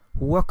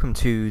Welcome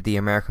to The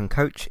American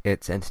Coach.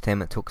 It's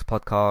Entertainment Talks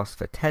podcast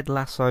for Ted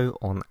Lasso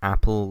on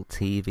Apple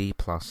TV+.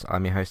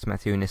 I'm your host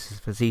Matthew and this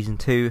is for Season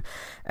 2,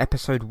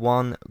 Episode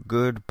 1,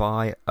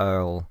 Goodbye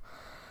Earl.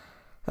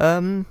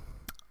 I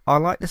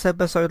like this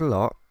episode a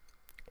lot.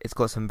 It's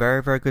got some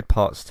very, very good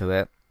parts to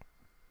it.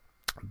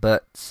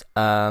 But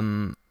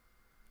I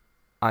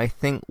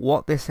think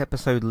what this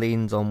episode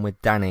leans on with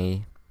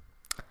Danny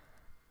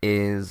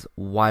is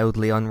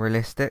wildly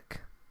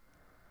unrealistic.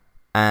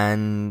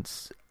 And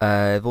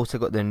I've also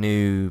got the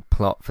new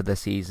plot for the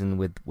season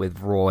with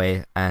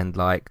Roy and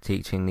like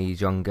teaching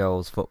these young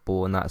girls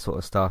football and that sort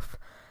of stuff.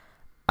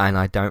 And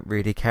I don't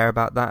really care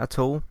about that at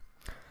all.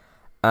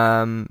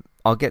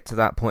 I'll get to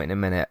that point in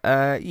a minute.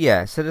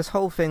 So this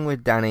whole thing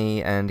with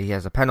Danny, and he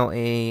has a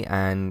penalty,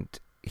 and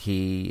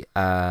he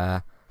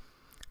doesn't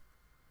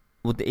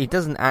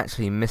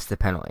actually miss the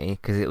penalty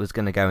because it was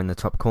going to go in the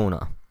top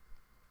corner.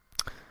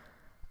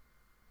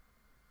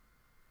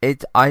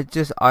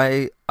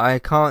 I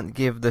can't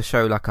give the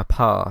show like a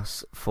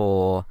pass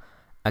for,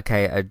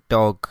 okay, a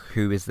dog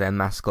who is their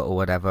mascot or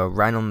whatever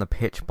ran on the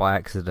pitch by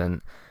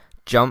accident,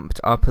 jumped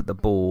up at the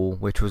ball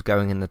which was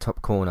going in the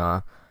top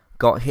corner,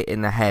 got hit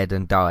in the head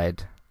and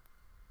died.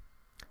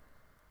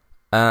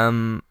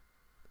 I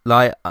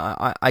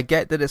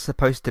get that it's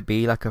supposed to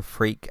be like a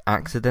freak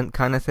accident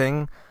kind of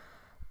thing,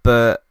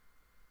 but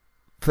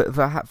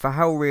for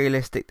how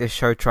realistic this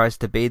show tries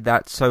to be,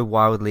 that's so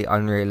wildly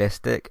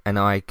unrealistic, and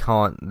I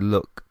can't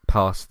look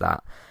past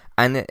that.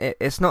 And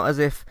it's not as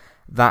if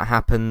that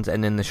happens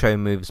and then the show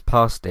moves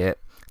past it.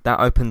 That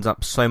opens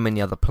up so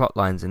many other plot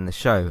lines in the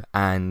show,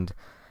 and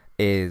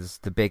is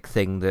the big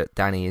thing that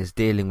Danny is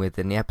dealing with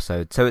in the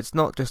episode. So it's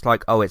not just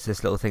like, oh, it's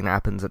this little thing that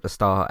happens at the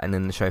start and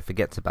then the show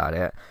forgets about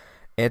it.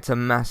 It's a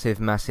massive,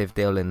 massive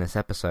deal in this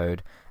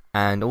episode,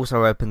 and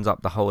also opens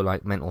up the whole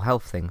like mental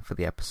health thing for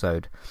the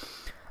episode.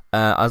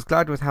 I was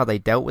glad with how they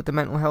dealt with the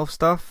mental health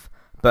stuff,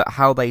 but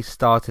how they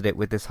started it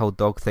with this whole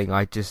dog thing,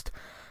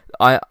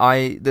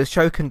 the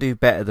show can do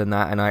better than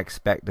that, and I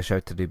expect the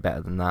show to do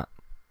better than that.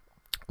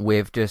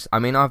 I've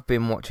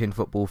been watching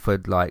football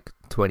for like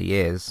 20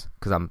 years,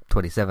 because I'm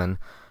 27.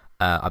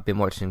 I've been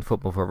watching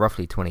football for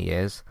roughly 20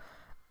 years,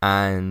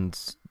 and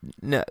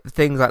no,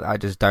 things like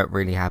that just don't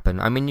really happen.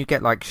 I mean, you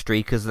get like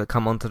streakers that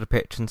come onto the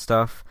pitch and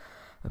stuff,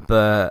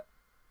 but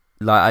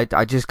like,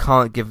 I just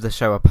can't give the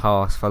show a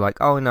pass for like,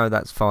 oh no,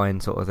 that's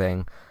fine sort of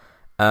thing.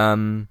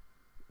 Nah.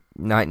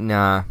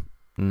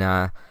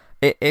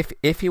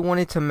 If you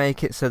wanted to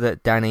make it so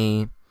that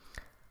Danny,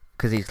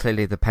 because he's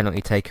clearly the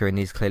penalty taker and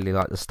he's clearly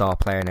like the star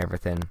player and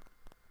everything,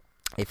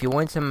 if you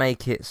wanted to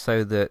make it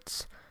so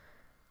that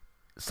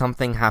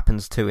something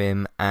happens to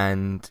him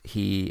and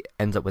he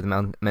ends up with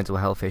mental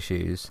health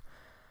issues,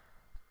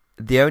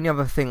 the only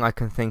other thing I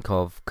can think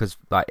of, because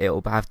like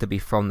it'll have to be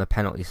from the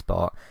penalty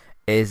spot,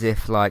 is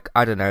if, like,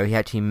 I don't know, he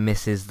actually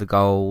misses the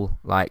goal,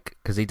 like,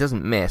 because he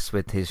doesn't miss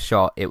with his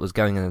shot, it was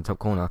going in the top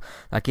corner.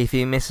 Like, if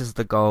he misses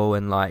the goal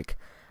and, like,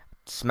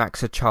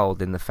 smacks a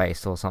child in the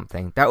face or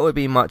something, that would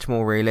be much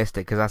more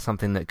realistic, because that's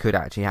something that could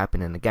actually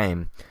happen in the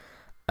game.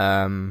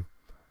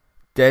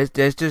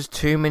 There's just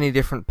too many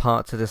different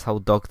parts of this whole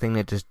dog thing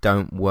that just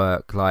don't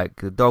work.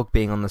 Like, the dog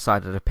being on the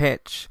side of the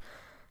pitch,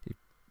 you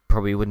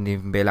probably wouldn't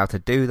even be allowed to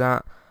do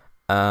that.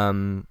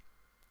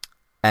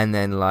 And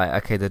then,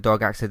 like, okay, the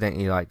dog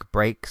accidentally, like,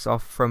 breaks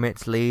off from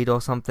its lead or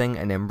something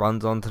and then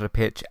runs onto the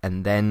pitch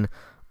and then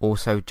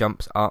also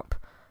jumps up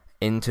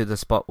into the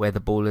spot where the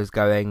ball is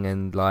going,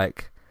 and,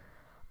 like,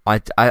 I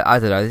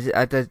don't know,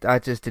 I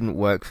just didn't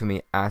work for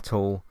me at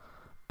all.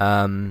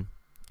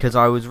 Because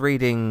I was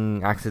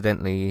reading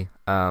accidentally,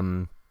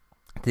 I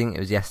think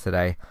it was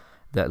yesterday,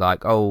 that,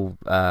 like,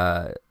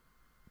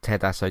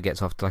 Ted Lasso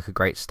gets off to, like, a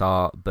great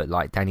start, but,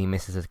 like, Danny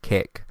misses a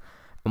kick.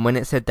 And when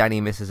it said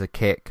Danny misses a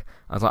kick,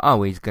 I was like,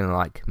 oh, he's going to,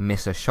 like,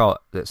 miss a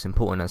shot that's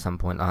important at some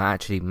point. I'll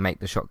actually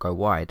make the shot go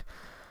wide.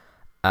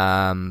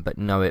 But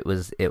no, it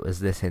was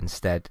this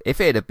instead.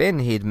 If it had been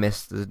he'd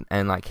missed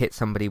and, like, hit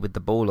somebody with the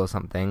ball or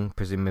something,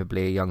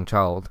 presumably a young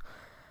child,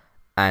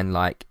 and,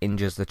 like,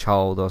 injures the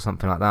child or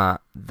something like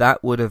that,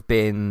 that would have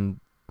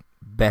been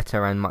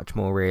better and much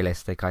more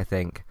realistic, I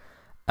think.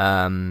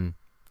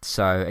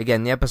 So,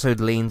 again, the episode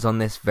leans on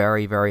this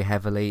very, very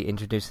heavily,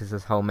 introduces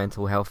this whole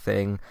mental health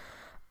thing,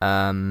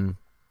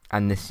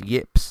 and this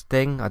yips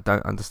thing. I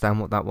don't understand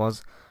what that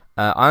was.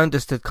 I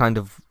understood kind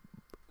of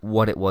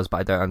what it was, but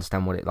I don't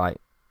understand what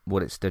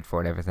it stood for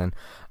and everything.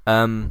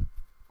 And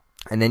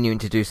then you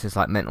introduce this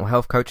like mental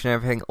health coach and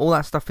everything. All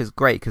that stuff is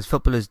great because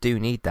footballers do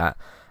need that.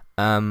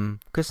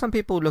 Because some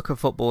people look at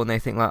football and they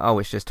think like, oh,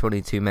 it's just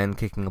 22 men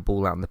kicking a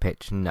ball out on the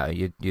pitch. No,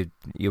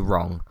 you're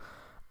wrong.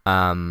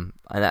 And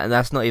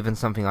that's not even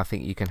something I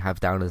think you can have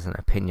down as an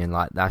opinion.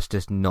 Like, that's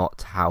just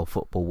not how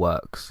football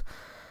works.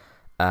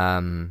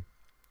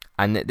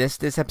 And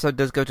this episode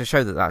does go to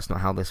show that that's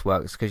not how this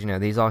works, because, you know,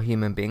 these are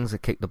human beings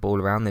that kick the ball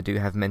around. They do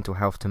have mental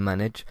health to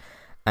manage,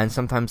 and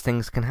sometimes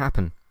things can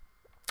happen.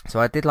 So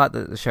I did like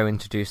that the show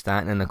introduced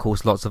that, and of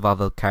course lots of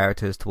other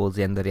characters towards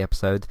the end of the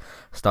episode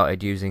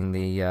started using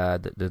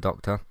the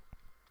Doctor,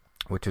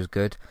 which was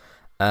good.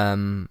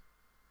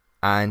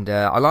 And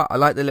I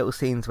like the little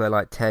scenes where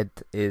like Ted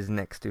is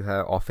next to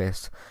her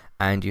office,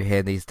 and you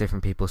hear these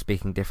different people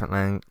speaking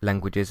different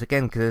languages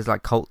again, because there's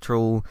like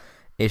cultural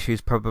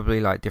issues,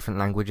 probably like different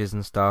languages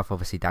and stuff.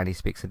 Obviously, Danny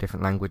speaks a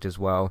different language as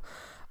well.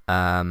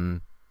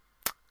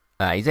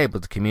 He's able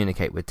to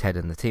communicate with Ted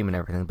and the team and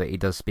everything, but he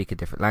does speak a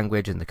different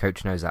language, and the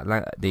coach knows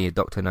that the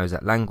doctor knows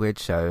that language,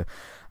 so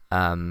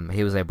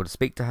he was able to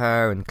speak to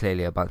her, and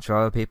clearly a bunch of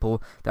other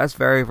people. That's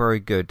very, very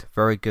good.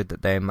 Very good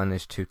that they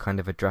managed to kind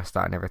of address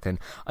that and everything.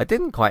 I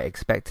didn't quite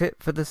expect it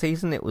for the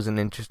season. It was an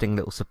interesting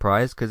little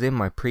surprise, because in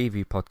my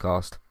preview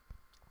podcast,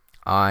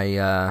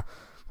 I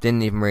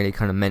didn't even really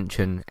kind of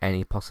mention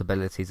any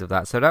possibilities of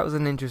that. So that was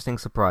an interesting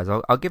surprise.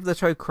 I'll give the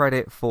show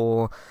credit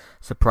for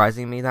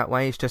surprising me that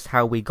way. It's just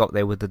how we got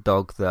there with the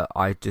dog that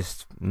I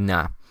just,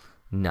 nah,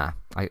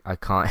 I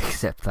can't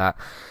accept that.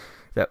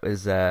 That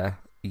was, a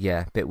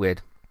bit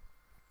weird.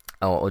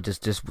 Or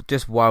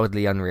just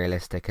wildly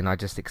unrealistic, and I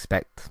just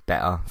expect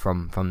better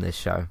from this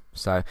show.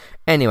 So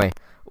anyway,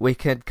 we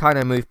could kind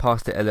of move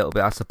past it a little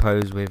bit, I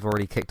suppose. We've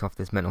already kicked off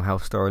this mental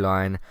health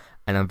storyline,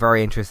 and I'm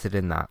very interested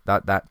in that.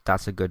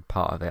 That's a good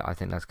part of it. I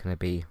think that's going to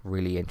be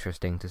really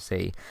interesting to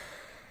see.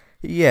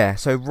 Yeah,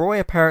 so Roy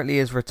apparently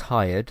is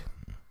retired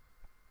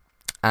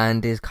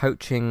and is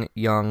coaching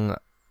young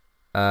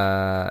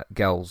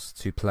girls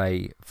to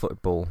play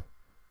football,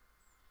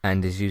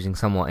 and is using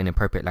somewhat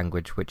inappropriate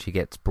language, which he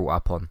gets brought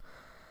up on.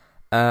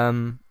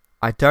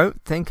 I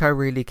don't think I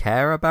really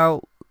care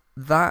about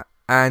that.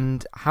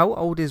 And how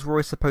old is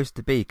Roy supposed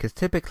to be? Because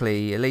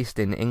typically, at least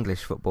in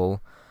English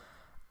football,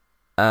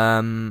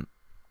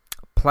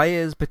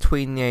 players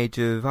between the age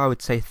of, I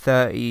would say,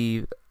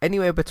 30,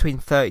 anywhere between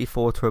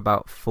 34 to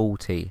about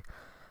 40,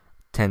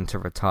 tend to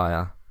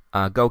retire.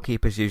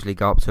 Goalkeepers usually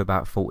go up to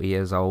about 40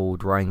 years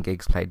old. Ryan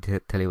Giggs played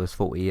till he was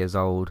 40 years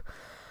old.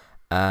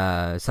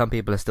 Some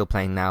people are still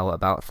playing now at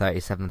about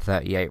 37,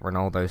 38.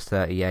 Ronaldo's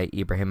 38.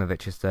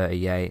 Ibrahimovic is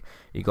 38.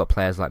 You've got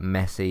players like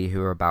Messi who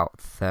are about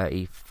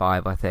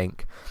 35, I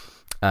think.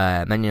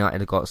 Man United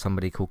have got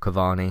somebody called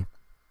Cavani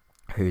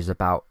he's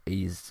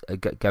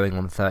going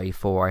on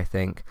 34, I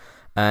think.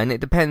 And it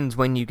depends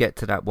when you get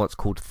to that what's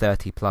called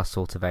 30 plus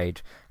sort of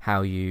age,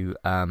 how you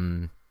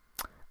kind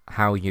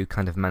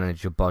of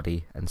manage your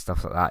body and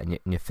stuff like that, and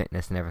your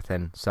fitness and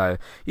everything. So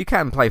you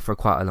can play for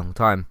quite a long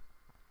time.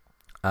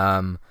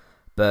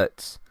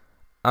 But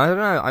I don't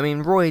know. I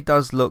mean, Roy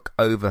does look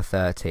over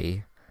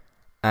 30,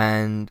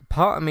 and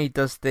part of me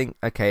does think,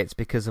 okay, it's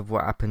because of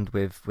what happened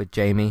with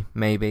Jamie,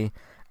 maybe,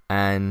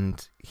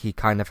 and he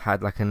kind of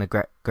had like an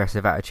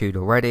aggressive attitude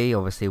already.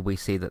 Obviously, we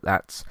see that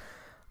that's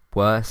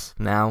worse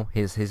now.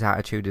 His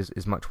attitude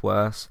is much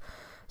worse.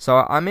 So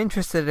I'm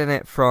interested in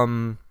it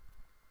from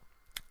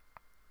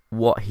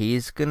what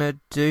he's gonna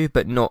do,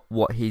 but not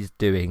what he's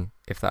doing,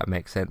 if that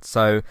makes sense.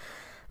 So,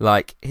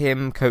 like,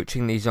 him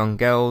coaching these young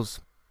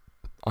girls,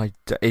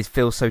 it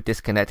feels so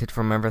disconnected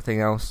from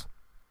everything else.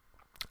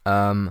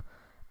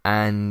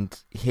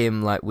 And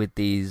him, like, with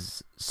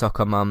these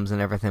soccer mums and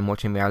everything,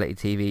 watching reality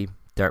TV,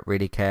 don't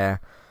really care.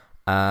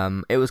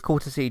 It was cool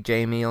to see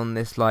Jamie on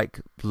this, like,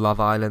 Love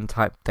Island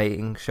type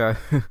dating show.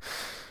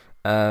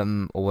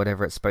 Or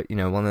whatever it's supposed, one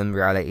of them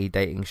reality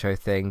dating show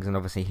things. And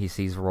obviously he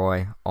sees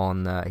Roy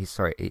on,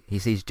 he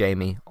sees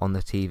Jamie on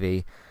the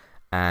TV,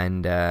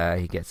 and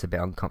he gets a bit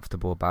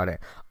uncomfortable about it.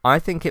 I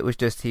think it was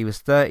just he was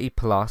 30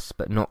 plus,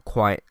 but not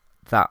quite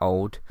that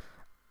old.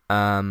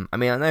 I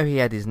mean, I know he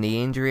had his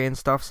knee injury and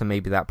stuff, so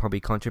maybe that probably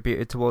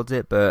contributed towards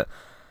it, but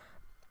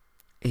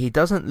he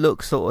doesn't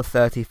look sort of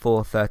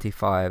 34,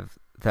 35.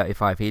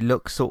 He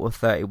looks sort of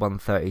 31,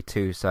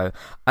 32, so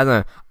I don't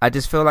know. I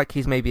just feel like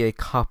he's maybe a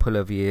couple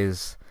of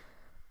years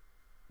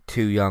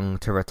too young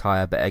to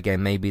retire, but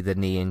again, maybe the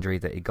knee injury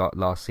that he got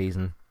last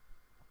season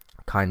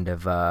kind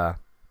of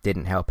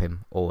didn't help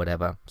him or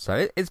whatever.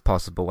 So it's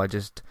possible. I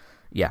just,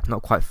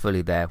 not quite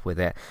fully there with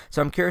it.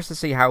 So I'm curious to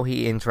see how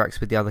he interacts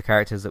with the other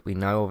characters that we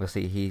know.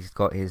 Obviously, he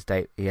had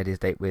his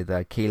date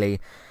with Keeley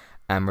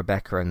and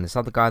Rebecca, and this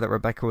other guy that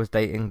Rebecca was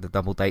dating, the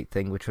double date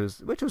thing, which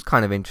was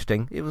kind of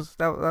interesting.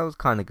 That was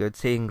kind of good,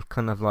 seeing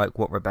kind of like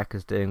what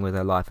Rebecca's doing with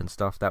her life and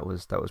stuff. That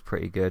was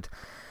pretty good.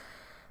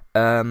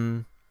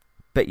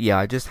 But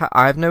yeah,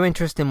 I have no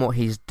interest in what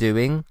he's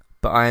doing,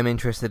 but I am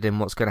interested in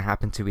what's going to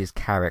happen to his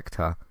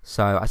character.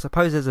 So I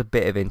suppose there's a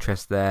bit of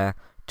interest there.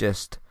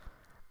 Just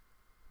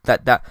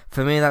that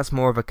for me, that's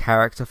more of a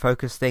character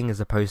focused thing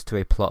as opposed to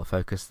a plot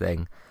focused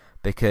thing,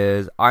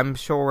 because I'm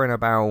sure in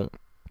about,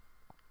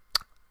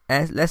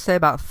 let's say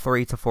about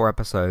 3 to 4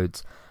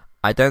 episodes,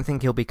 I don't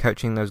think he'll be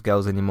coaching those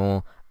girls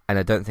anymore, and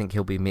I don't think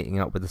he'll be meeting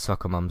up with the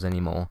soccer mums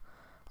anymore.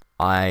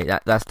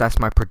 That's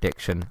my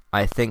prediction.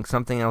 I think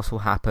something else will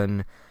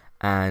happen,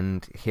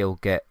 and he'll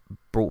get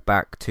brought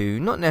back to,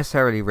 not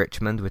necessarily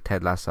Richmond with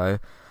Ted Lasso,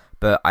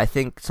 but I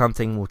think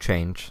something will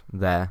change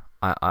there.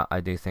 I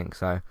do think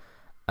so.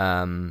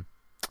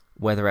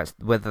 Whether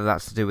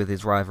that's to do with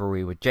his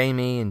rivalry with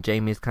Jamie, and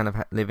Jamie's kind of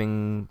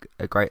living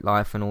a great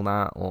life and all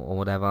that, or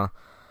whatever.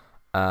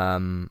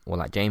 Or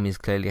like Jamie's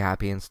clearly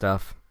happy and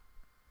stuff.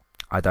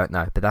 I don't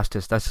know, but that's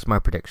just my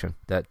prediction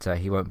that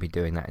he won't be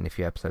doing that in a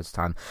few episodes'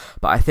 time.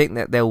 But I think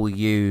that they will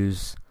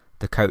use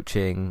the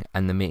coaching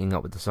and the meeting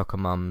up with the soccer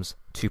mums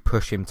to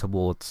push him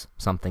towards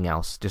something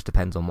else. Just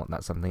depends on what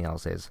that something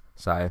else is.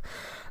 So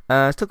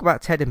let's talk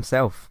about Ted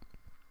himself.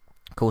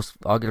 Of course,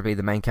 arguably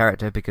the main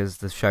character because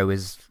the show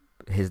is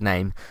his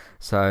name.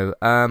 So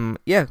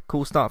yeah,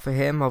 cool start for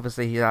him.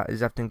 Obviously he's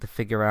having to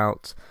figure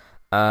out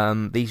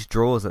these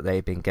draws that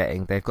they've been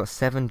getting. They've got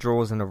 7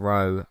 draws in a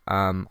row.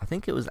 I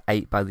think it was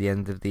 8 by the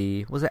end of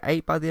the... Was it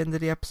 8 by the end of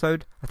the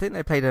episode? I think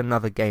they played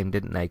another game,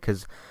 didn't they?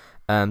 Because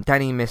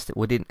Danny missed...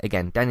 Well,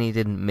 Danny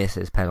didn't miss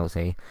his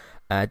penalty.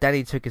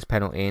 Danny took his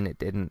penalty and it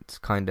didn't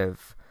kind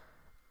of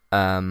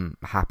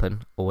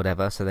happen or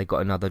whatever. So they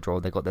got another draw.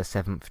 They got their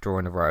 7th draw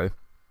in a row.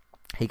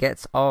 He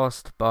gets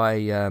asked by,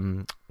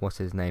 what's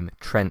his name?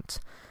 Trent,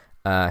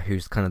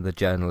 who's kind of the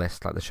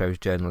journalist, like the show's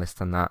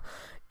journalist and that,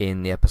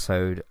 in the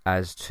episode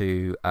as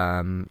to,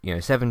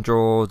 7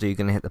 draws, are you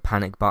going to hit the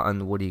panic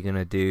button, what are you going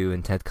to do?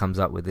 And Ted comes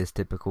up with this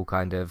typical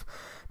kind of,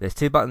 there's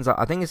 2 buttons,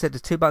 I think he said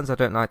there's 2 buttons I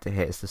don't like to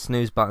hit, it's the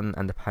snooze button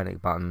and the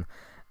panic button.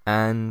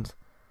 And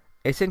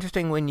it's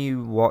interesting when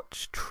you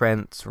watch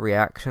Trent's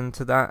reaction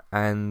to that,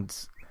 and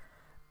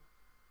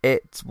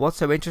what's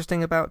so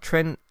interesting about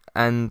Trent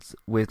and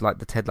with like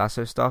the Ted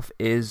Lasso stuff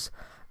is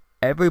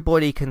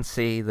everybody can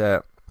see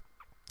that,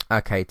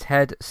 okay,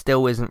 Ted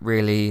still isn't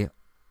really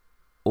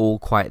all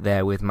quite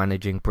there with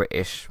managing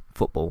British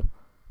football,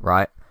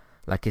 right?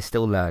 Like he's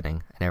still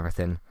learning and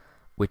everything,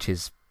 which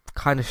is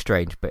kind of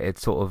strange, but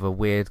it's sort of a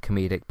weird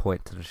comedic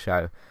point to the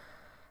show.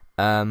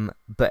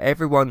 But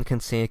everyone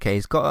can see, okay,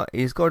 he's got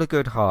a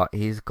good heart.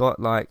 He's got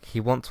he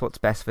wants what's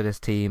best for this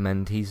team,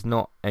 and he's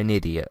not an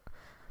idiot.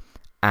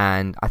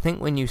 And I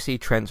think when you see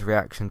Trent's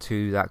reaction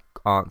to that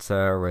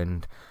answer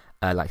and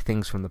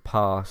things from the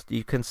past,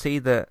 you can see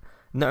that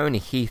not only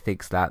he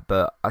thinks that,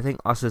 but I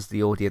think us as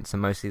the audience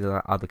and mostly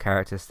the other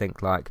characters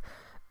think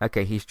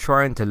okay, he's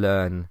trying to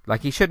learn.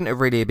 Like he shouldn't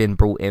have really been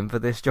brought in for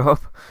this job,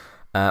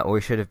 or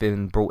he should have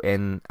been brought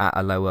in at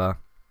a lower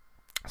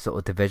sort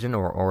of division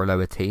or a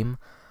lower team.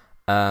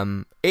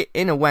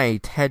 In a way,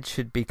 Ted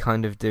should be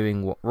kind of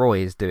doing what Roy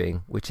is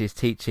doing, which is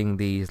teaching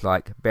these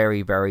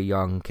very, very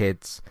young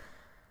kids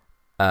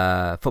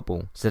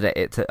football, so that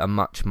it's at a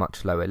much,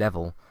 much lower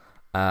level,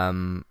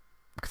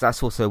 because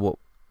that's also what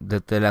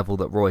the level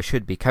that Roy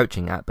should be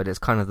coaching at, but it's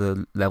kind of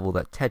the level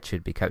that Ted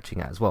should be coaching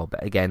at as well.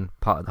 But again,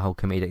 part of the whole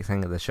comedic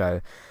thing of the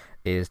show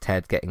is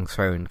Ted getting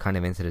thrown kind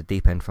of into the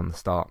deep end from the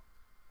start.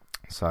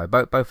 So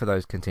both of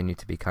those continue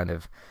to be kind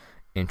of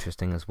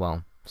interesting as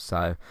well.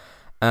 So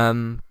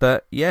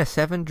but yeah,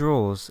 7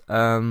 draws,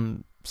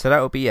 so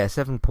that would be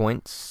 7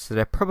 points. So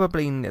they're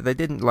probably, they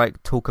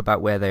didn't talk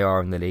about where they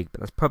are in the league,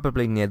 but that's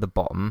probably near the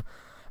bottom,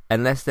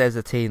 unless there's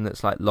a team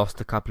that's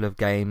lost a couple of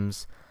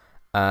games.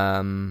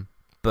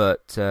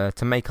 But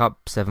to make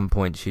up 7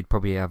 points, you'd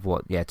probably have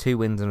 2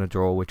 wins and a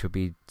draw, which would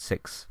be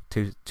 6.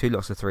 Two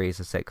lots of 3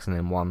 is a 6, and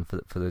then 1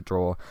 for the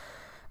draw.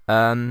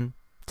 So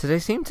they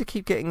seem to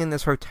keep getting in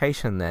this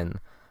rotation then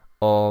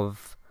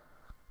of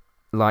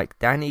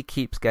Danny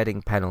keeps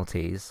getting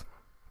penalties,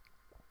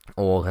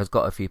 or has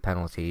got a few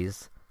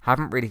penalties,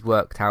 haven't really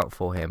worked out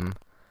for him.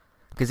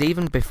 Because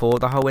even before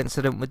the whole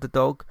incident with the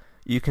dog,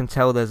 you can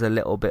tell there's a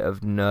little bit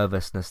of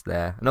nervousness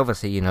there. And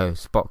obviously,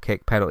 spot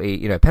kick,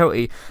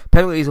 penalty,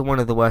 penalties are one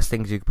of the worst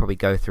things you could probably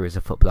go through as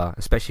a footballer,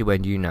 especially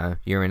when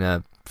you're in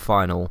a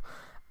final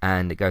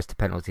and it goes to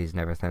penalties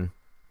and everything.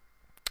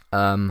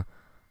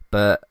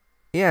 But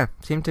yeah,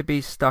 seem to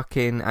be stuck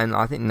in, and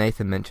I think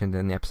Nathan mentioned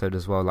in the episode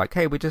as well,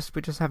 hey, we're just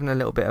having a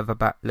little bit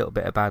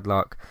of bad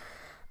luck.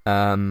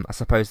 I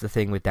suppose the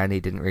thing with Danny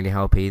didn't really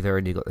help either,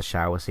 and you got the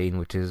shower scene,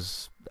 which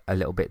is a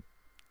little bit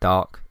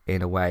dark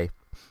in a way,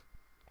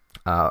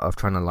 of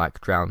trying to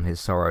drown his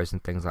sorrows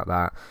and things like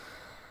that,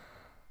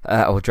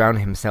 or drown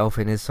himself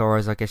in his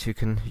sorrows. I guess you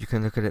can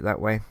look at it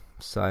that way.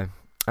 So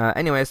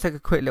anyway, let's take a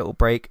quick little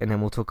break, and then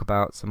we'll talk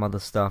about some other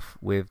stuff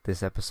with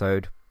this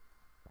episode.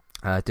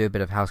 Do a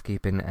bit of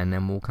housekeeping, and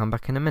then we'll come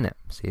back in a minute.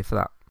 See you for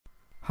that.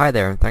 Hi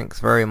there, and thanks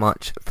very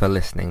much for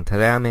listening.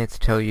 Today I'm here to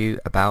tell you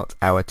about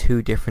our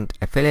 2 different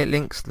affiliate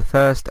links. The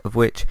first of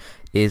which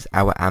is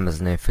our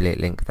Amazon affiliate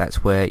link.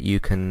 That's where you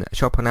can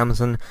shop on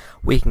Amazon.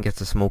 We can get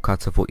a small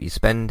cut of what you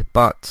spend,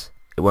 but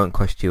it won't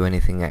cost you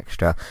anything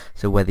extra.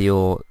 So whether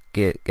you're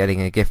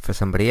getting a gift for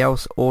somebody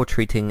else or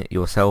treating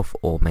yourself,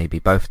 or maybe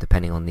both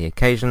depending on the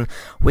occasion,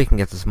 we can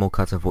get a small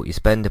cut of what you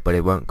spend, but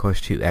it won't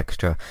cost you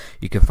extra.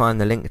 You can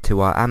find the link to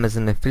our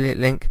Amazon affiliate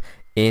link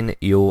in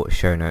your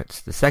show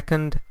notes. The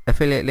second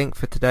affiliate link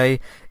for today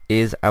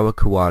is our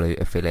Kualu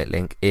affiliate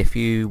link. If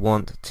you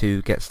want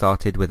to get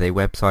started with a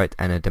website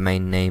and a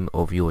domain name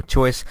of your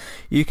choice,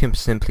 you can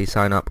simply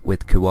sign up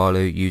with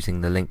Kualu using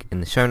the link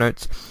in the show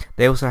notes.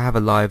 They also have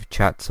a live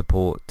chat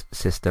support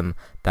system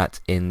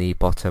that's in the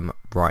bottom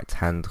right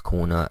hand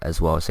corner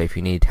as well. So if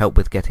you need help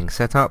with getting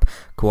set up,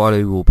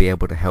 Kualu will be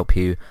able to help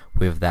you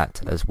with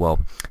that as well.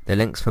 The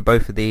links for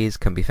both of these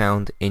can be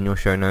found in your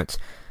show notes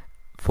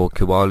for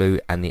Kualu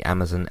and the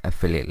Amazon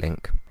affiliate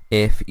link.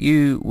 If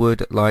you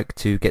would like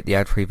to get the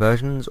ad-free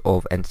versions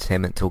of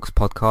Entertainment Talks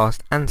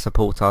podcast and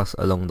support us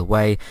along the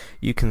way,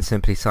 you can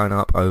simply sign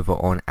up over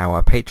on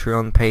our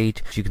Patreon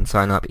page. You can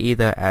sign up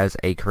either as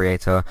a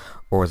creator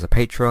or as a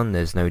patron.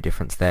 There's no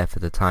difference there for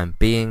the time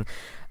being.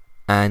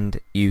 And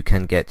you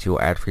can get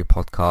your ad-free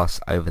podcasts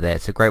over there.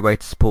 It's a great way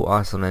to support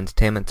us on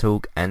Entertainment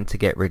Talk and to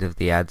get rid of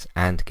the ads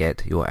and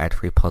get your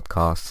ad-free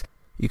podcasts.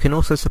 You can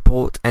also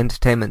support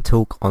Entertainment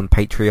Talk on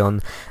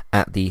Patreon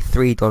at the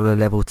 $3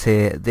 level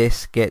tier.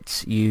 This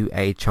gets you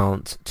a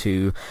chance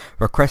to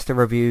request a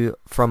review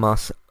from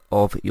us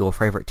of your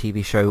favourite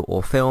TV show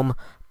or film,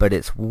 but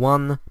it's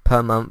one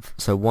per month,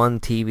 so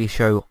one TV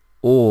show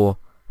or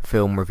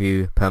film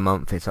review per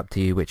month. It's up to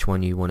you which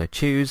one you want to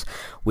choose.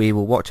 We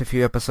will watch a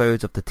few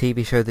episodes of the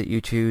TV show that you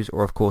choose,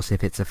 or of course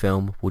if it's a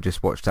film, we'll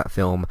just watch that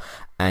film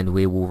and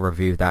we will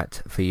review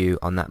that for you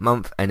on that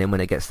month. And then when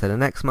it gets to the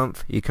next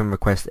month, you can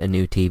request a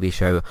new TV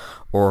show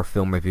or a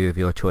film review of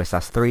your choice.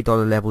 That's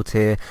 $3 level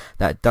tier.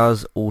 That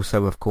does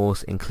also of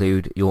course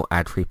include your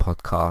ad-free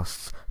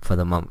podcasts for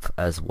the month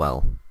as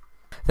well.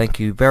 Thank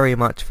you very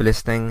much for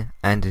listening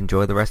and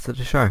enjoy the rest of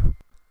the show.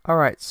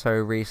 Alright, so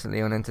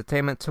recently on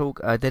Entertainment Talk,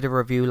 I did a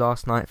review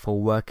last night for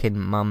Working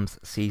Mums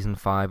Season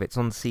 5. It's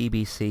on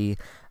CBC,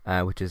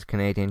 which is a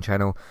Canadian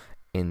channel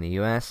in the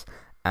US,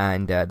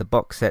 and the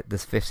box set,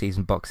 this 5th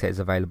season box set, is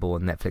available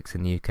on Netflix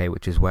in the UK,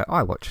 which is where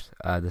I watched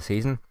the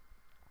season.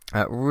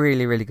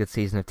 Really, really good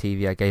season of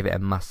TV. I gave it a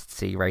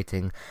must-see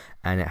rating,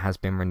 and it has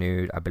been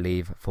renewed, I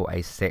believe, for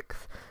a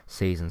 6th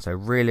season. So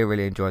really,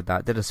 really enjoyed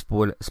that. Did a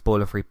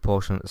spoiler-free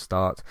portion at the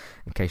start,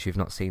 in case you've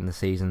not seen the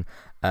season.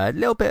 A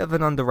little bit of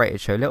an underrated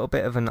show, a little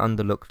bit of an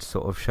underlooked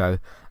sort of show.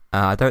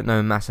 I don't know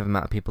a massive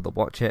amount of people that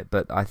watch it,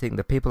 but I think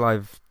the people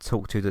I've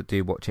talked to that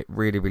do watch it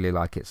really, really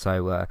like it.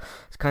 So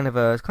it's kind of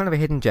a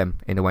hidden gem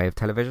in a way of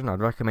television.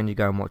 I'd recommend you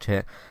go and watch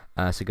it.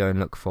 So go and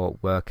look for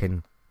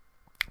Working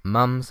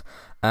Mums.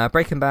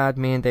 Breaking Bad,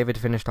 me and David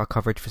finished our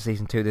coverage for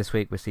Season 2 this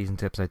week with Season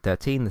 2 Episode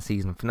 13, the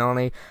season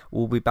finale.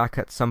 We'll be back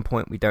at some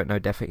point, we don't know,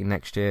 definitely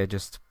next year,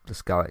 just the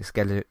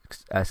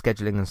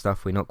scheduling and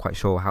stuff. We're not quite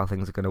sure how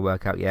things are going to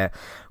work out yet.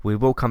 We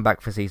will come back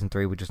for Season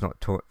 3, we're just not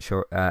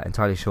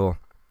entirely sure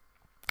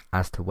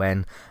as to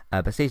when.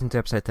 But Season 2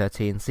 Episode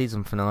 13,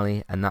 season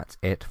finale, and that's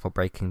it for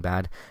Breaking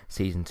Bad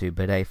Season 2.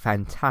 But a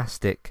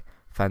fantastic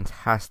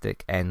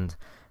end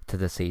to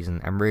the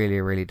season, and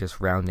really, really just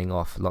rounding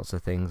off lots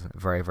of things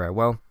very, very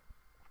well.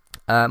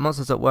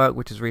 Monsters at Work,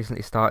 which has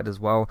recently started as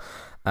well.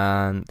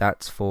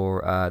 That's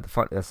for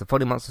that's the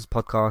Funny Monsters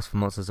podcast for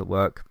Monsters at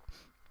Work,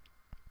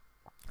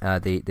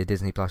 the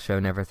Disney Plus show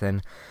and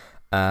everything.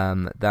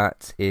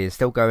 That is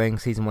still going.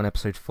 Season 1,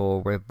 Episode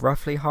 4. We're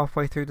roughly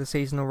halfway through the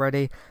season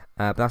already.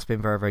 But that's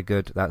been very, very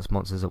good. That's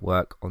Monsters at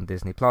Work on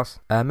Disney Plus.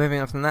 Moving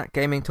on from that,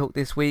 gaming talk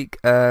this week.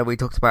 We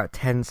talked about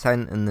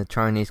Tencent and the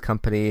Chinese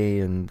company,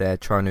 and they're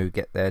trying to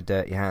get their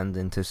dirty hand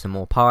into some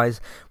more pies,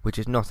 which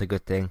is not a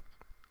good thing.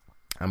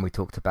 And we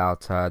talked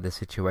about the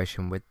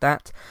situation with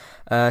that.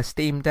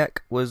 Steam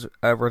Deck was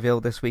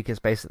revealed this week. It's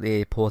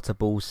basically a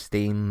portable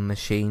Steam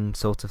machine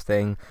sort of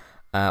thing,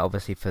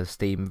 obviously for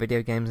Steam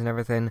video games and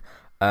everything.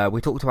 We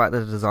talked about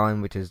the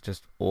design, which is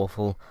just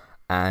awful,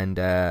 and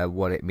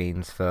what it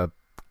means for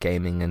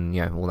gaming and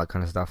all that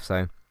kind of stuff.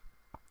 So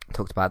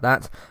talked about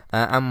that,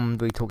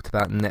 and we talked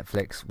about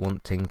Netflix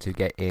wanting to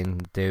get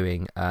in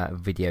doing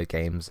video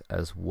games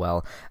as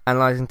well.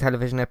 Analysing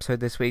television episode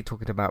this week,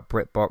 talking about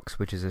BritBox,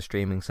 which is a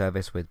streaming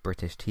service with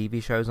British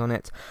TV shows on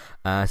it.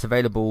 It's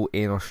available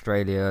in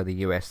Australia, the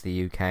US,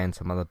 the UK, and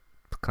some other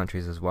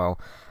countries as well.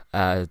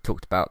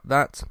 Talked about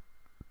that.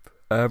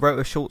 Wrote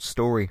a short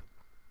story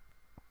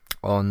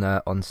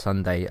on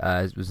Sunday.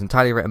 It was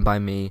entirely written by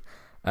me.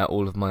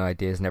 All of my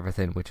ideas and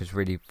everything, which is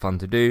really fun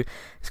to do.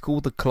 It's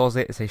called The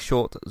Closet. It's a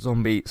short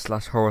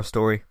zombie/horror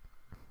story,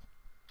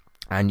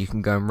 and you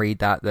can go and read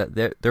that.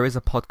 There is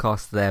a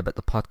podcast there, but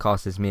the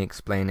podcast is me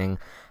explaining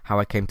how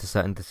I came to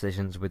certain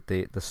decisions with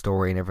the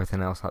story and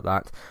everything else like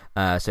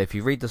that. So if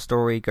you read the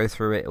story, go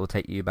through it, it will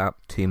take you about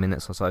 2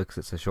 minutes or so because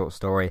it's a short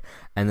story,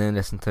 and then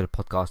listen to the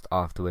podcast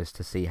afterwards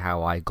to see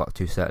how I got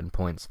to certain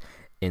points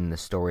in the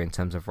story in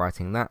terms of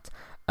writing that.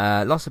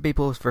 Lots of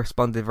people have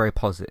responded very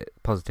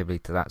positively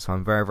to that, so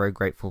I'm very, very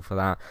grateful for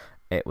that.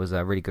 It was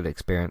a really good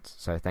experience,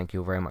 so thank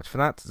you all very much for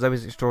that.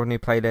 Zoe's Extraordinary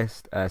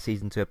Playlist,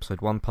 Season 2, Episode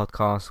 1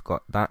 podcast,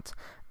 got that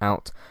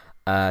out.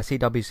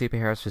 CW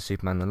Superheroes for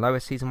Superman and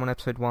Lois, Season 1,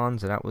 Episode 1,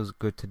 so that was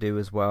good to do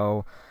as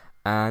well.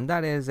 And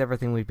that is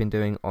everything we've been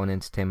doing on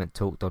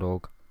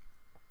entertainmenttalk.org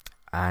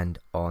and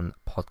on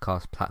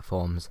podcast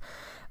platforms.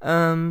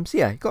 So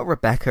yeah, you got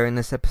Rebecca in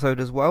this episode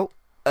as well.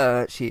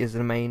 She is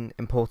the main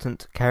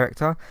important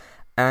character.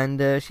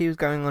 And she was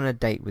going on a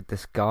date with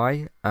this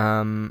guy,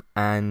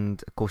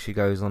 and of course she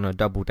goes on a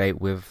double date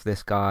with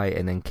this guy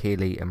and then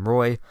Keely and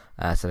Roy,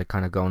 so they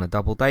kind of go on a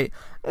double date.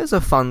 It was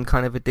a fun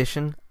kind of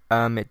addition.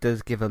 It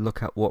does give a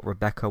look at what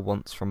Rebecca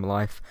wants from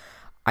life.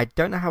 I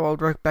don't know how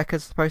old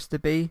Rebecca's supposed to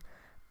be.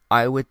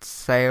 I would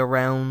say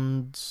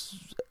around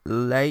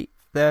late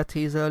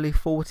 30s, early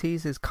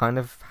 40s is kind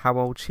of how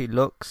old she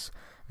looks.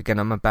 Again,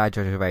 I'm a bad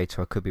judge of age,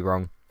 so I could be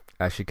wrong.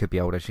 she could be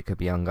older, she could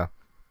be younger.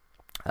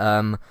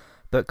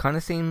 But kind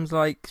of seems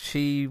like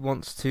she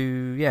wants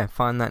to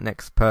find that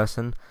next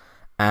person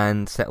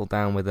and settle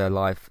down with her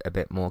life a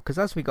bit more. Because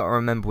as we got to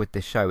remember with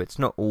this show, it's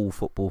not all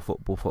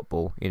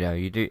football. You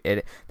know,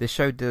 this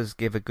show does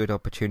give a good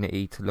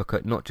opportunity to look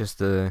at not just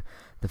the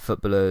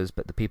footballers,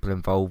 but the people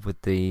involved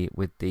with the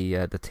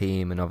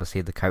team, and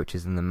obviously the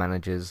coaches and the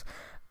managers,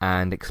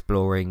 and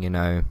exploring, you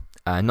know,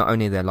 not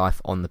only their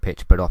life on the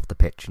pitch but off the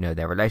pitch. You know,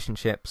 their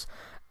relationships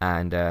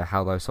and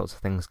how those sorts of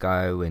things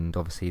go, and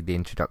obviously the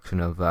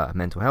introduction of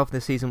mental health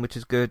this season, which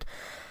is good.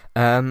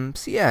 So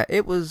yeah,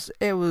 it was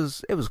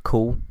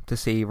cool to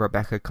see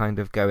Rebecca kind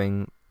of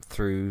going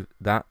through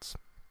that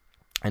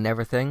and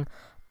everything.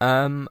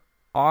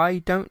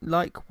 I don't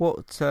like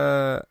what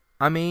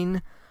I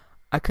mean.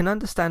 I can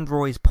understand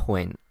Roy's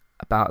point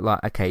about,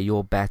 like, okay,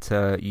 you're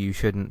better, you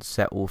shouldn't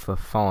settle for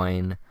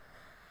fine.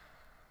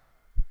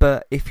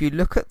 But if you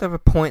look at the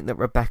point that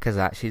Rebecca's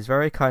at, she's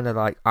very kind of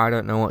like, I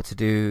don't know what to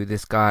do,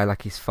 this guy,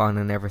 like, he's fun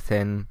and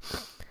everything.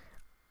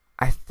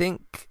 I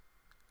think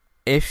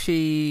if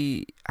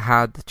she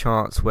had the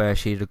chance where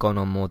she'd have gone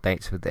on more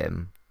dates with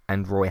him,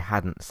 and Roy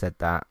hadn't said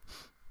that,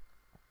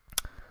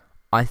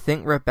 I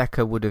think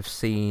Rebecca would have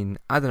seen,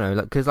 I don't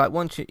know, because like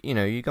once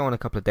you go on a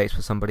couple of dates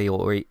with somebody,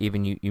 or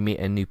even you meet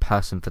a new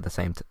person for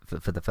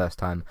the first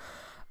time,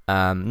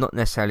 not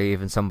necessarily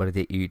even somebody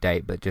that you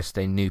date, but just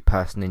a new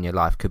person in your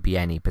life, could be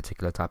any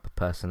particular type of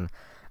person.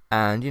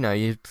 And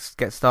you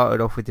get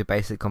started off with your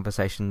basic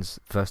conversations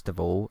first of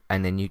all,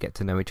 and then you get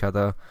to know each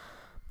other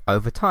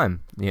over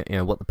time. You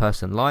know what the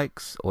person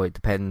likes, or it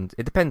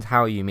depends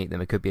how you meet them.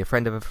 It could be a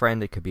friend of a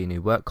friend, it could be a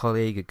new work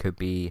colleague, it could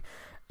be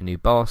a new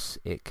boss,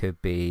 it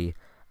could be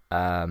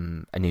a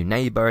new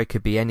neighbour, it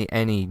could be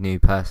any new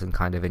person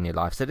kind of in your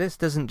life. So this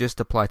doesn't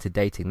just apply to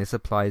dating, this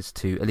applies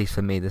to, at least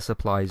for me, this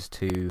applies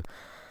to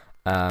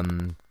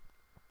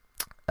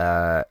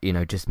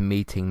just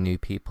meeting new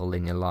people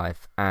in your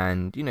life.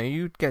 And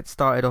you get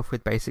started off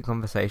with basic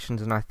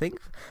conversations, and I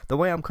think the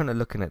way I'm kind of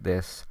looking at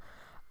this,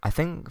 I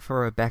think for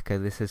Rebecca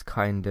this is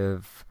kind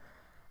of,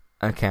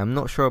 okay, I'm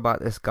not sure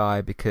about this guy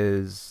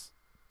because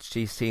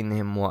she's seen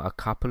him a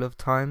couple of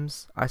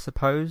times, I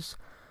suppose,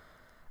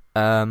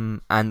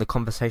 and the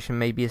conversation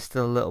maybe is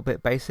still a little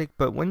bit basic.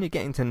 But when you're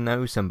getting to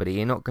know somebody,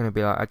 you're not going to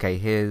be like, okay,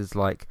 here's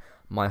like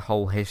my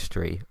whole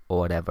history or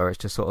whatever. It's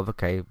just sort of,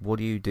 okay, what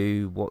do you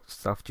do, what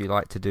stuff do you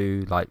like to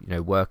do, like,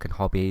 work and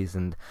hobbies.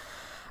 And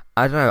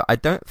I don't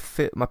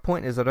know, my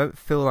point is, I don't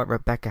feel like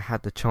Rebecca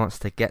had the chance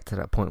to get to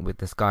that point with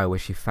this guy where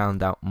she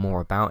found out more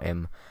about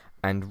him.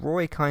 And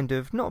Roy kind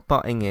of not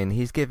butting in,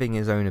 he's giving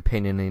his own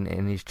opinion,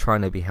 and he's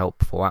trying to be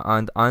helpful.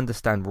 I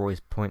understand Roy's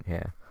point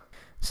here.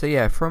 So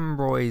yeah,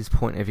 from Roy's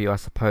point of view, I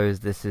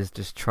suppose this is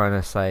just trying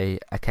to say,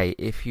 okay,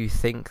 if you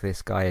think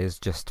this guy is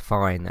just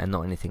fine and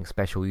not anything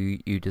special,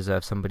 you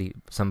deserve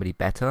somebody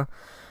better,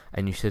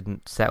 and you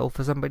shouldn't settle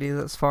for somebody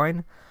that's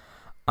fine.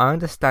 I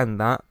understand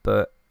that,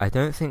 but I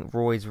don't think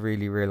Roy's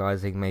really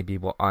realising maybe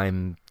what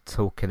I'm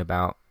talking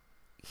about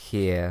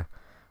here,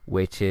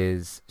 which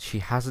is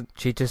she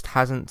just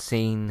hasn't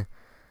seen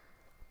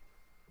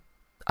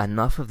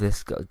enough of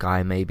this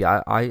guy. Maybe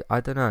I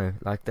don't know.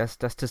 Like that's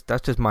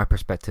just my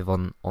perspective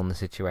on the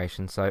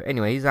situation. So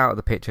anyway, he's out of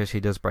the picture. She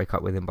does break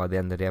up with him by the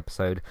end of the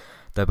episode.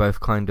 They're both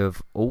kind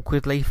of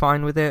awkwardly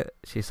fine with it.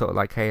 She's sort of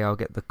like, hey, I'll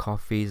get the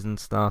coffees and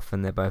stuff,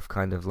 and they're both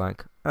kind of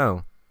like,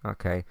 oh,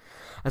 okay.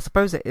 I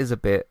suppose it is a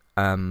bit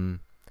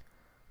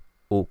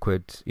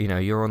awkward.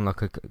 You're on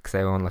like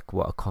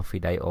a coffee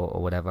date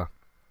or whatever,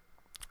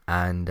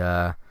 and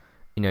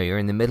you're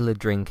in the middle of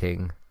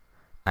drinking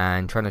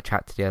and trying to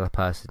chat to the other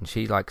person.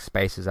 She like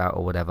spaces out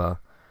or whatever,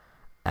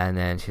 and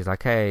then she's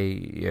like,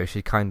 hey,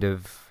 she kind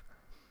of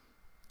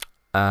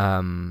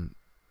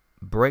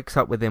breaks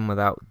up with him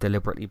without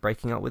deliberately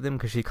breaking up with him,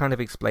 because she kind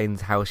of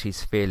explains how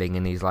she's feeling,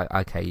 and he's like,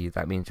 okay,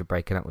 that means you're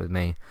breaking up with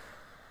me.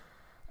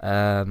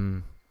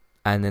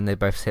 And then they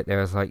both sit there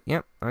as like,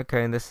 yep,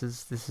 okay, and this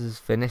is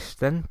finished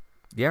then.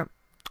 Yep,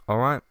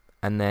 alright.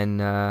 And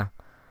then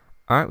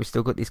alright, we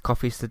still got these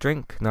coffees to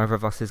drink. Neither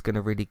of us is going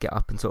to really get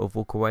up and sort of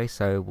walk away,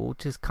 so we'll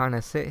just kind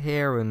of sit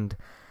here and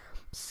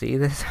see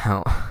this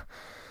out,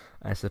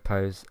 I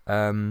suppose.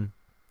 So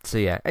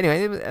yeah,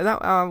 anyway,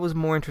 that was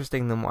more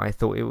interesting than what I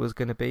thought it was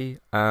going to be,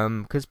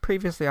 because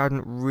previously I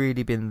hadn't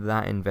really been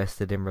that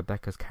invested in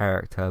Rebecca's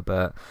character,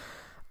 but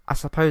I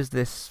suppose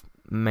this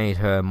made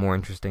her more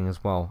interesting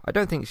as well. I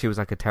don't think she was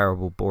like a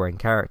terrible, boring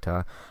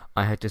character.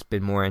 I had just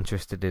been more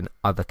interested in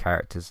other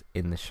characters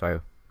in the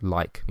show,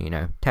 like,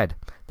 Ted,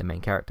 the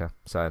main character.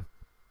 So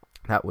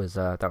that was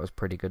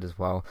pretty good as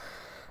well.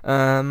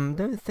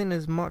 Don't think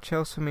there's much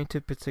else for me to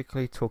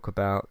particularly talk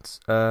about.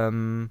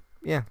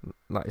 Yeah,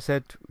 like I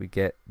said, we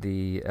get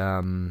the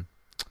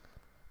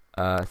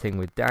thing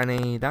with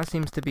Danny. That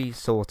seems to be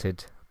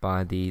sorted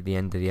by the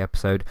end of the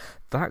episode.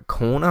 That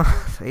corner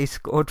they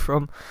scored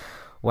from,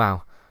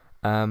 wow.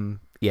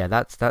 Yeah,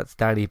 that's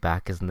Danny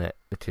back, isn't it?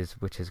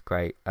 Which is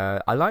great.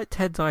 I like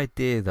Ted's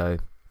idea though,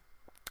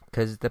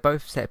 because they're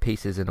both set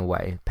pieces in a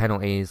way.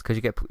 Penalties, because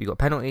you got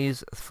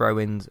penalties,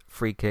 throw-ins,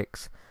 free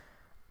kicks,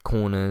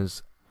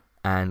 corners,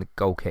 and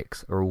goal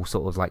kicks are all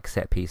sort of like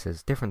set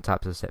pieces, different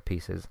types of set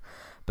pieces.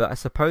 But I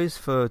suppose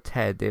for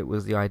Ted, it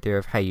was the idea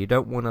of, hey, you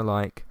don't want to,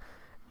 like,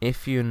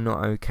 if you're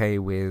not okay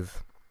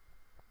with,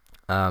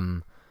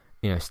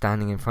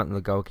 standing in front of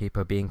the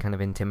goalkeeper, being kind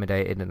of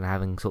intimidated and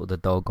having sort of the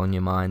dog on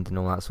your mind and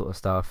all that sort of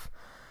stuff,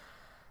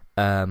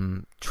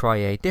 try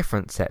a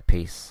different set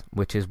piece,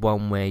 which is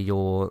one where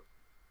you're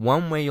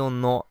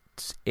not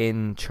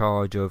in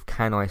charge of,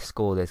 can I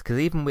score this? Because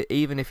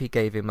even if he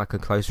gave him like a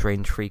close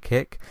range free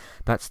kick,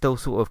 that's still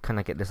sort of, can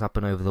I get this up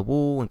and over the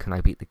wall, and can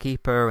I beat the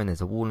keeper, and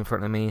there's a wall in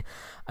front of me.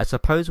 I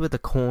suppose with the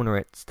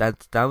corner,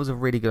 that was a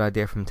really good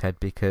idea from Ted,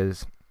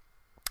 because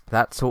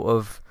that sort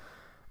of,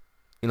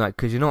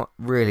 because you're not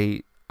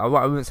really, I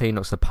wouldn't say you're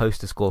not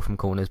supposed to score from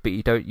corners, but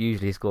you don't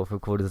usually score from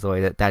corners the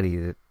way that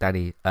Danny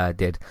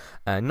did.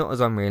 Not as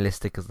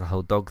unrealistic as the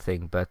whole dog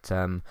thing, but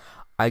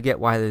I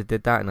get why they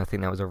did that, and I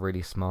think that was a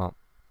really smart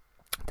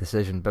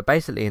decision. But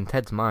basically, in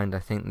Ted's mind, I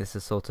think this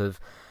is sort of,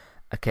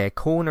 okay, a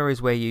corner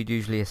is where you'd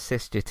usually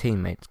assist your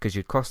teammates, because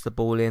you'd cross the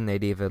ball in,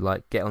 they'd either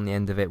like get on the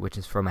end of it, which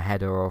is from a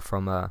header, or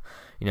from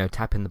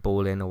tapping the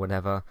ball in or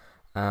whatever.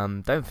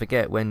 Don't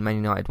forget, when Man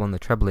United won the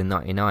treble in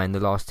 '99, the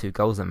last 2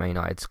 goals that Man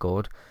United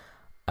scored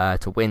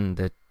to win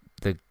the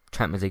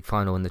Champions League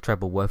final and the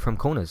treble were from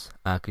corners,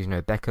 because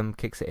Beckham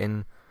kicks it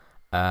in,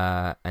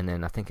 and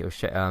then I think it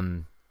was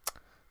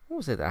what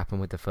was it that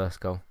happened with the first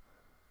goal?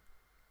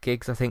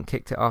 Giggs, I think,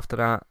 kicked it after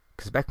that,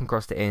 because Beckham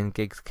crossed it in,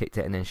 Giggs kicked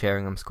it, and then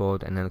Sheringham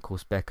scored, and then of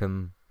course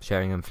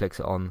Sheringham flicks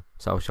it on,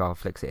 Solskjaer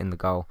flicks it in the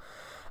goal.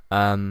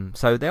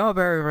 So they are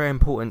very, very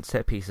important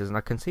set pieces, and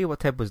I can see what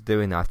Ted was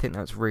doing there. I think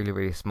that's really,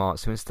 really smart.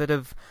 So instead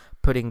of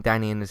putting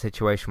Danny in a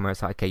situation where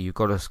it's like, okay, you've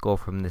got to score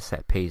from this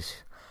set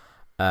piece,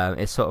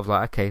 it's sort of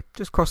like, okay,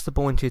 just cross the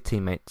ball into your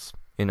teammates,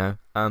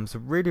 So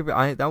really,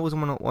 that was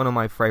one of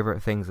my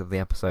favourite things of the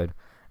episode,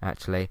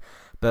 actually.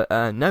 But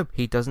no,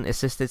 he doesn't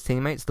assist his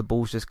teammates. The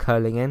ball's just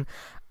curling in.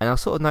 And I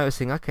was sort of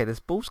noticing, okay, this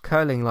ball's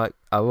curling like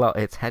a lot.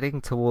 It's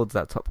heading towards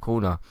that top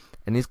corner.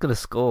 And he's going to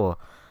score.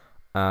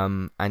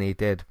 And he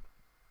did.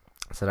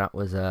 So that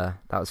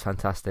was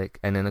fantastic.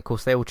 And then, of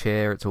course, they all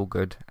cheer. It's all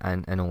good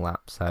and all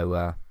that.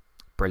 So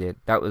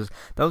brilliant. That was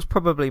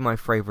probably my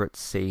favourite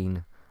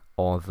scene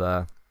of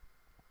the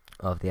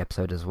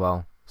episode as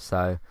well.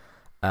 So,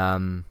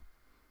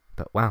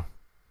 but wow.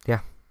 Yeah.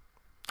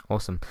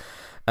 Awesome.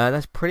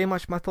 That's pretty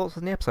much my thoughts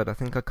on the episode. I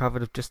think I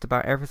covered just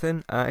about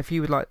everything. If you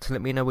would like to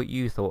let me know what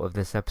you thought of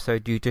this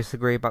episode, do you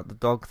disagree about the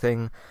dog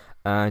thing?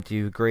 Do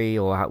you agree,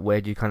 or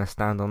where do you kind of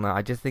stand on that?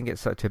 I just think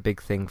it's such a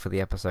big thing for the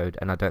episode,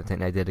 and I don't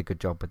think they did a good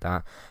job with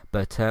that.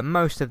 But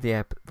most of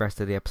the rest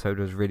of the episode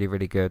was really,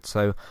 really good.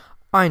 So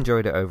I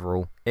enjoyed it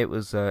overall. It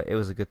was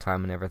a good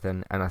time and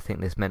everything, and I think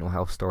this mental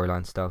health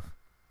storyline stuff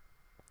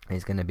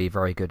is going to be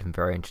very good and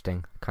very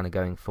interesting, kind of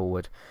going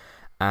forward.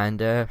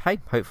 And hey,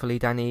 hopefully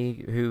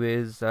Danny, who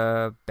is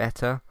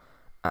better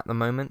at the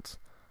moment,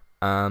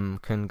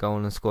 can go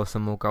on and score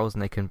some more goals,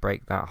 and they can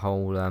break that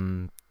whole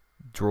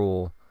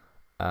draw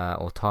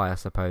or tie, I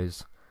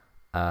suppose,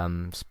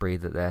 spree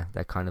that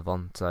they're kind of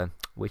on. So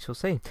we shall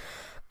see.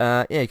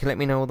 You can let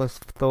me know all the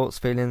thoughts,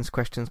 feelings,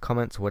 questions,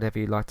 comments, whatever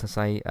you'd like to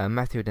say.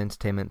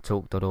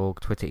 Matthew@entertainmenttalk.org,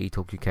 Twitter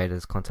eTalkUK,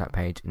 there's contact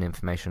page and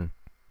information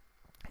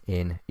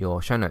in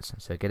your show notes,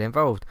 so get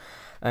involved.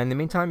 In the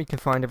meantime, you can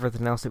find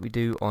everything else that we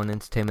do on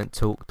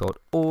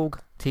entertainmenttalk.org,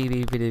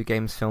 TV, video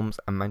games, films,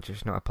 and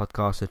Manchester United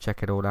podcast, so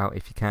check it all out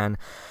if you can.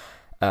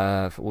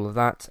 For all of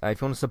that, if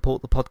you want to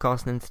support the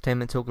podcast and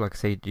Entertainment Talk, like I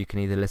said, you can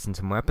either listen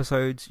to more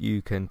episodes,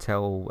 you can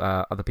tell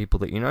other people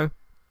that you know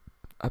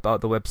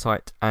about the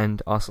website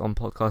and us on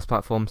podcast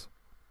platforms.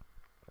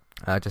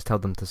 Just tell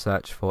them to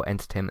search for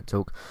Entertainment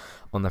Talk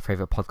on their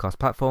favourite podcast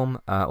platform,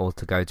 or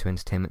to go to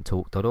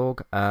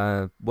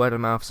entertainmenttalk.org. Word of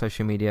mouth,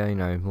 social media,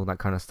 all that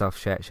kind of stuff.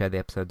 Share the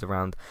episodes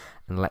around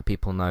and let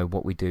people know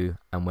what we do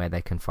and where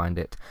they can find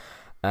it.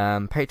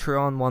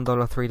 Patreon,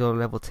 $1, $3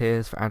 level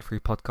tiers for ad-free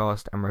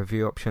podcast and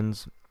review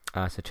options.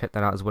 So check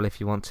that out as well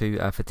if you want to.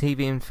 For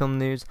TV and film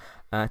news,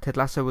 Ted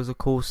Lasso was, of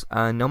course,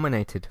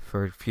 nominated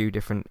for a few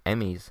different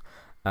Emmys.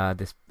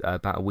 This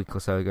about a week or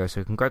so ago,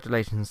 so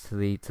congratulations to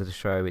the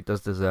show. It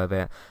does deserve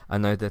it. I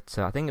know that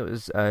I think it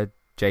was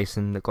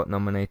Jason that got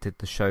nominated,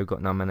 the show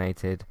got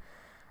nominated,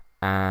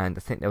 and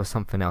I think there was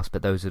something else,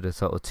 but those are the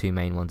sort of 2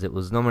 main ones. It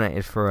was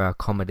nominated for a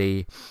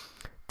comedy.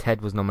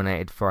 Ted was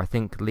nominated for, I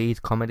think,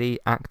 lead comedy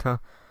actor,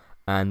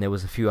 and there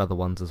was a few other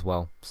ones as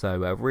well. So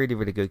really,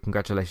 really good.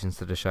 Congratulations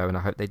to the show, and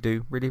I hope they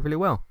do really, really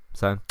well.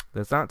 So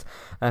there's that.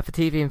 For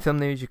TV and film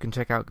news, you can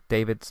check out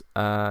David's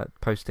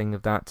posting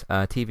of that.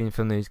 TV and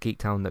film news,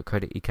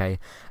 geektown.co.uk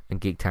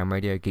and Geektown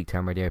Radio.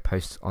 Geektown Radio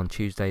posts on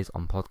Tuesdays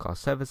on podcast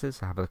services,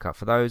 so have a look out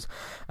for those.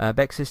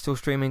 Bex is still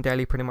streaming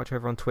daily pretty much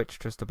over on Twitch.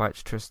 Trista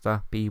Bytes,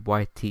 Trista,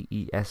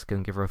 BYTES. Go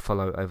and give her a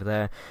follow over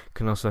there. You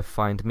can also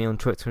find me on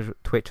Twitch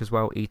as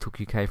well,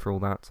 eTalkUK for all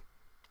that.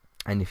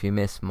 And if you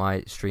miss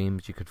my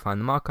streams, you could find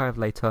them archived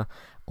later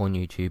on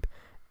YouTube.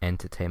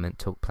 Entertainment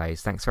Talk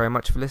Plays. Thanks very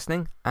much for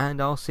listening,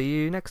 and I'll see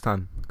you next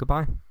time.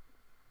 Goodbye.